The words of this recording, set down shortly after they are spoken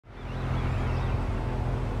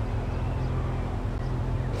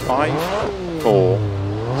5, 4,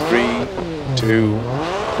 3, 2,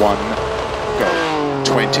 1, go.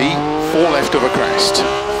 20, 4 left over crest.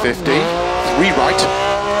 50, 3 right,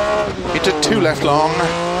 into 2 left long,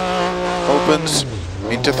 opens,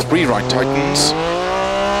 into 3 right tightens,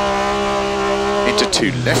 into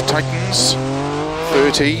 2 left tightens,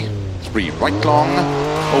 30, 3 right long,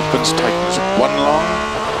 opens, tightens 1 long,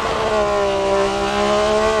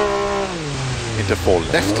 into 4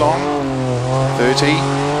 left long, 30,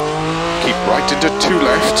 keep right into 2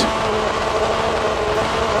 left,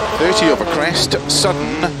 30 over crest,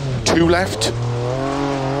 sudden, 2 left,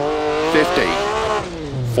 50,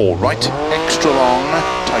 4 right, extra long,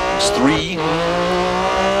 tightens 3,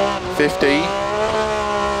 50,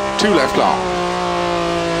 2 left long,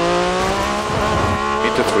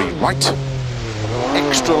 into 3 right,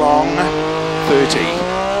 extra long, 30,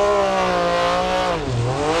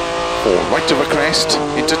 4 right over crest,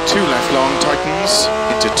 into 2 left long, tightens,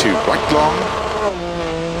 into 2 right long,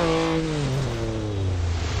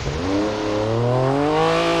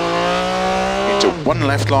 into 1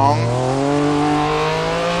 left long,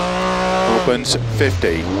 opens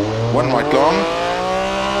 50, 1 right long,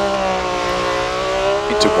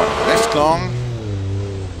 into 1 left long,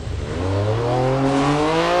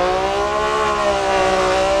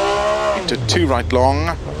 into 2 right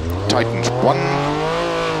long, tightens 1,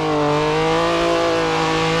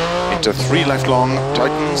 into 3 left long,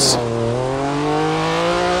 tightens,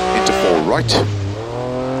 into 4 right,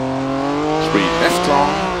 3 left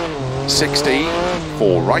long, 60,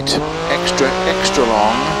 4 right, extra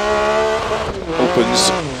long,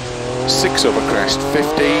 opens 6 over crest,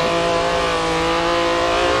 50,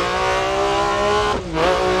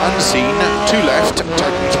 unseen, 2 left,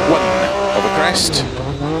 tightens 1 over crest,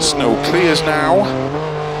 snow clears now,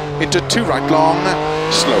 into 2 right long,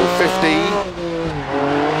 slow 50,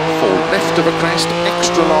 4 left over crest,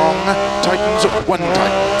 extra long, tightens 1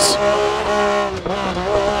 tightens,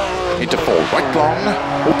 into 4 right long,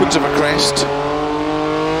 opens over crest,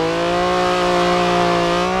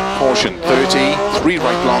 caution 30, 3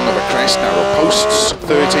 right long over crest, narrow posts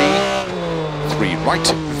 30, 3 right,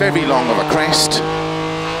 very long over crest,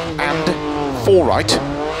 and 4 right,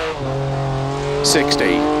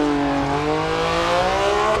 60,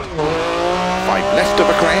 5 left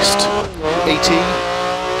over crest, 80,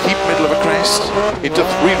 keep middle of a crest, into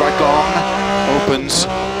 3 right long, opens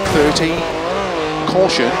 30,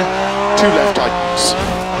 caution, 2 left tightens,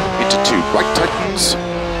 into 2 right tightens,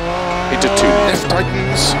 into 2 left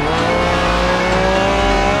tightens,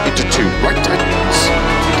 into 2 right tightens,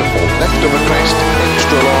 into 4 left over crest,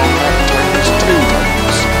 extra long, tightens 2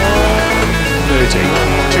 tightens, 30,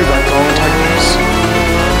 2 right long tightens,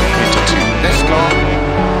 into 2 left long,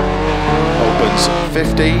 opens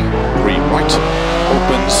 50, 3 right,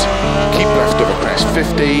 opens, keep left over crest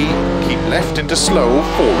 50, keep left into slow,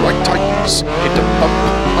 4 right tightens, into bump,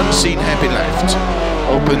 unseen hairpin left,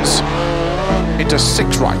 opens, into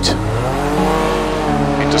 6 right,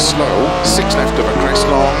 into slow, 6 left over crest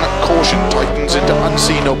long, caution tightens into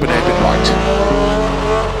unseen open hairpin right,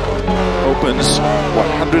 opens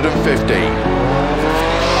 150,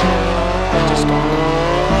 to stop.